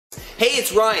Hey,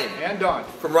 it's Ryan and Don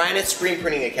from Ryonet Screen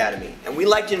Printing Academy, and we'd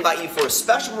like to invite you for a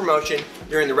special promotion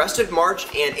during the rest of March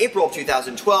and April of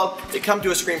 2012 to come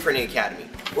to a Screen Printing Academy.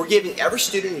 We're giving every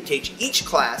student who takes each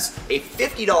class a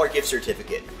 $50 gift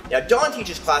certificate. Now, Dawn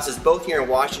teaches classes both here in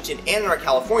Washington and in our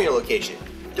California location.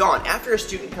 Dawn, after a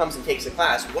student comes and takes a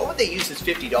class, what would they use this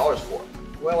 $50 for?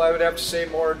 Well, I would have to say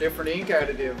more different ink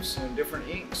additives and different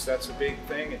inks. That's a big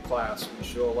thing in class. We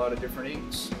show a lot of different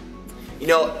inks. You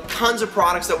know, tons of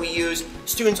products that we use.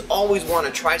 Students always want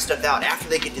to try stuff out after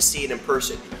they get to see it in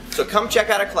person. So come check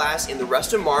out a class in the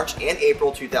rest of March and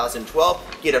April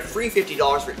 2012. Get a free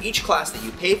 $50 for each class that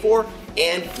you pay for,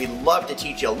 and we'd love to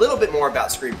teach you a little bit more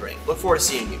about screen printing. Look forward to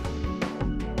seeing you.